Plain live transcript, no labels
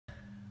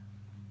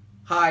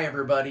Hi,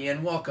 everybody,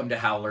 and welcome to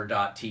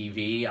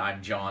Howler.tv.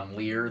 I'm John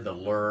Lear, the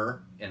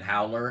Lure in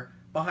Howler.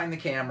 Behind the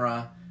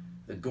camera,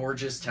 the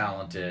gorgeous,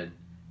 talented,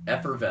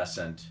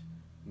 effervescent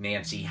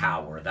Nancy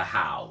Howler, the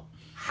How.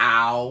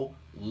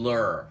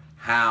 Howler.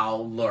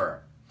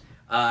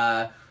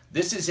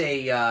 This is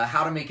a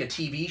how to make a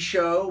TV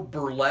show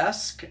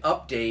burlesque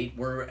update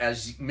where,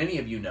 as many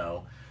of you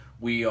know,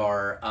 we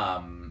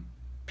are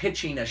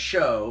pitching a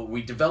show.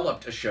 We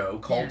developed a show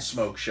called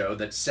SmokeShow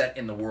that's set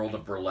in the world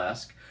of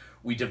burlesque.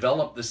 We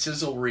developed the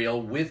sizzle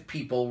reel with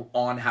people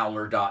on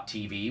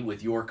Howler.tv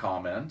with your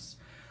comments.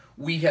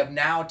 We have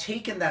now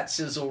taken that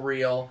sizzle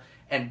reel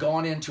and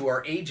gone into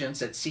our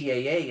agents at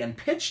CAA and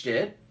pitched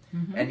it.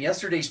 Mm-hmm. And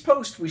yesterday's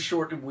post, we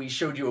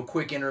showed you a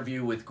quick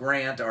interview with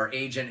Grant, our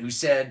agent, who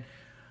said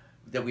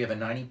that we have a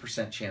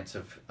 90% chance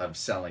of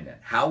selling it.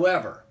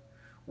 However,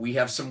 we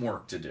have some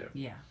work to do.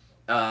 Yeah.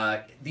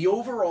 The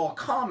overall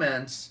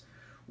comments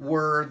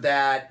were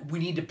that we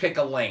need to pick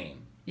a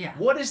lane. Yeah.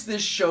 What is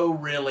this show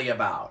really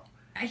about?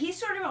 He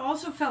sort of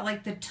also felt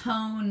like the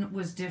tone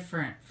was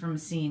different from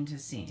scene to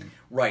scene.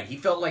 Right. He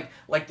felt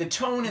like the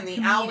tone in the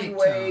Comedic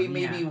alleyway tone,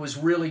 maybe was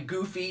really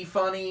goofy,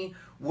 funny,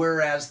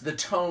 whereas the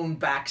tone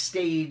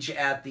backstage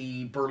at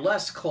the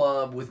burlesque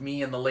club with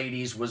me and the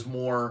ladies was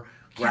more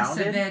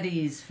grounded.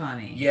 Cassavetes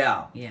funny.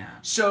 Yeah. Yeah.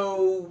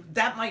 So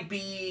that might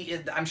be,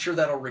 I'm sure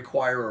that'll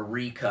require a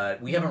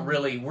recut. We haven't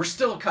really, we're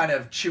still kind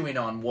of chewing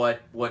on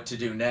what to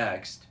do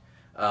next.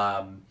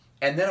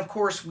 And then, of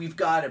course, we've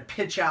got to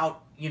pitch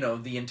out,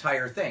 the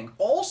entire thing.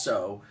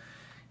 Also,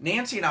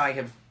 Nancy and I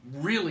have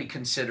really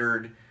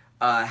considered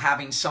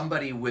having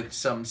somebody with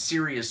some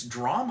serious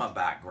drama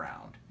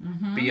background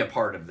be a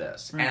part of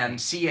this. Right. And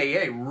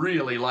CAA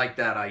really liked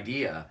that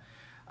idea.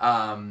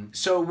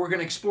 So we're going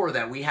to explore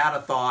that. We had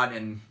a thought,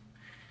 and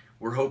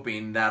we're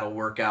hoping that'll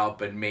work out,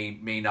 but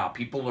may not.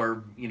 People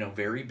are,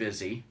 very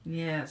busy.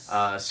 Yes.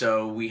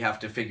 So we have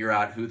to figure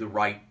out who the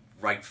right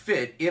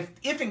fit,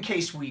 if in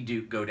case we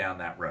do go down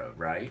that road,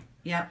 right?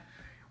 Yep.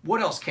 What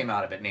else came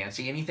out of it,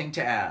 Nancy? Anything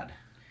to add?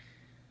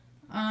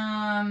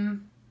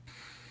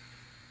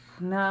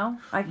 No,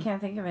 I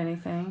can't think of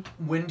anything.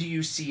 When do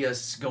you see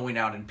us going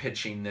out and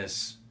pitching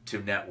this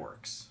to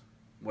networks?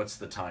 What's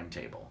the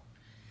timetable?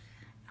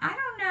 I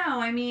don't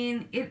know. I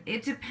mean,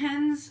 it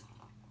depends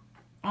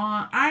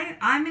on...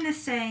 I'm going to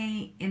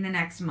say in the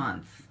next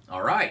month.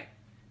 All right.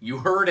 You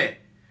heard it.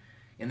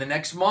 In the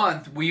next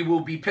month, we will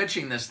be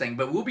pitching this thing,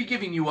 but we'll be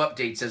giving you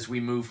updates as we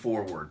move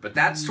forward. But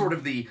that's sort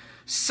of the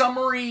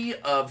summary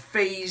of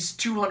phase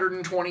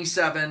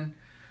 227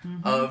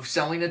 of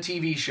selling a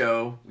TV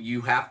show.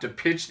 You have to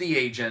pitch the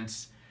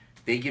agents.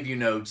 They give you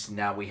notes.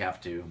 Now we have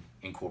to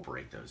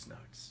incorporate those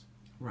notes.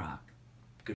 Rock.